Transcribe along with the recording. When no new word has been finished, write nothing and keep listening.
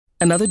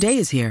Another day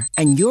is here,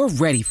 and you're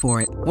ready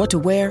for it. What to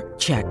wear?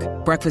 Check.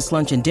 Breakfast,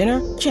 lunch, and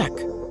dinner? Check.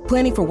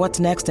 Planning for what's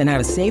next and how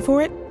to save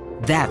for it?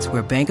 That's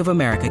where Bank of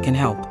America can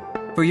help.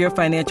 For your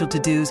financial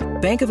to-dos,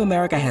 Bank of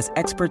America has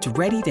experts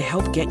ready to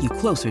help get you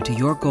closer to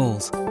your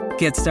goals.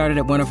 Get started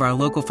at one of our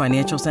local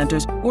financial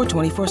centers or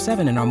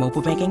 24/7 in our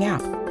mobile banking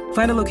app.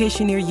 Find a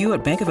location near you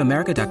at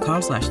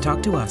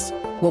bankofamerica.com/talktous.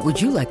 What would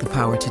you like the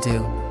power to do?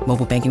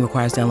 Mobile banking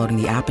requires downloading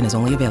the app and is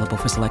only available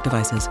for select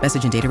devices.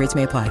 Message and data rates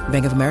may apply.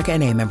 Bank of America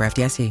N.A., member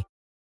FDIC.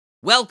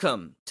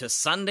 Welcome to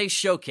Sunday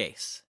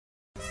Showcase.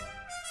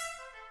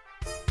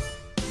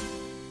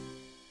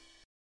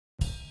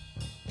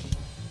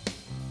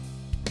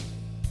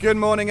 Good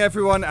morning,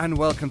 everyone, and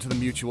welcome to the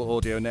Mutual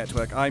Audio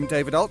Network. I'm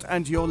David Alt,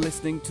 and you're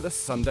listening to the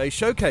Sunday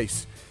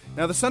Showcase.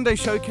 Now, the Sunday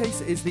Showcase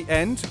is the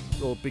end,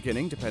 or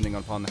beginning, depending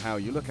upon how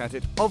you look at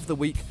it, of the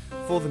week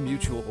for the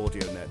Mutual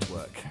Audio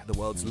Network, the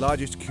world's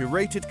largest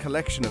curated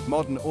collection of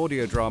modern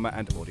audio drama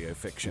and audio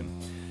fiction.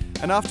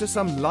 And after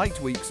some light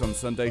weeks on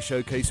Sunday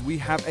Showcase, we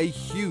have a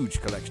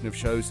huge collection of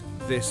shows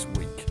this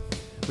week.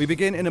 We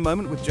begin in a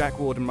moment with Jack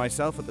Ward and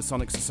myself at the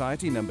Sonic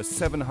Society, number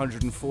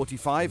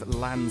 745,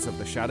 Lands of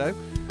the Shadow.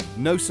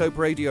 No Soap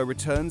Radio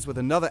returns with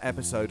another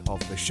episode of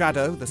The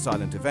Shadow, The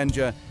Silent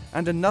Avenger,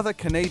 and another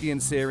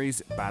Canadian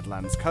series,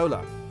 Badlands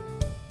Cola.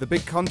 The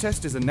big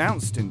contest is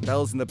announced in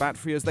Bells in the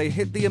Battery as they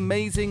hit the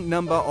amazing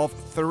number of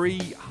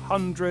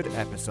 300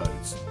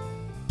 episodes.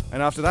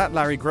 And after that,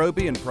 Larry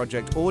Groby and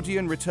Project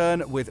Audion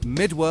return with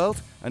Midworld,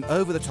 an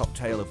over-the-top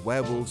tale of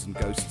werewolves and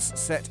ghosts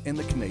set in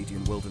the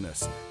Canadian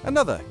wilderness.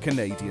 Another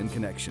Canadian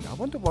connection. I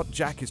wonder what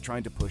Jack is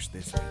trying to push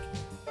this week.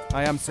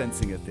 I am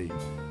sensing a theme.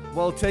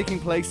 While taking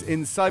place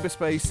in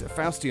cyberspace,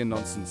 Faustian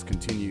Nonsense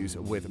continues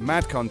with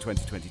MadCon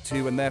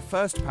 2022 and their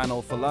first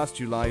panel for last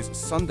July's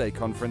Sunday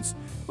conference,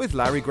 with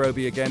Larry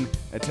Groby again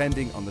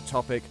attending on the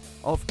topic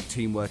of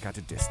teamwork at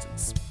a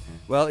distance.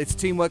 Well, it's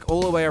teamwork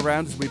all the way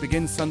around as we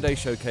begin Sunday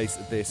Showcase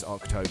this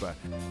October.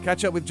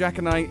 Catch up with Jack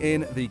and I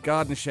in the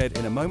Garden Shed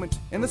in a moment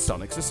in the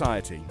Sonic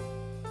Society.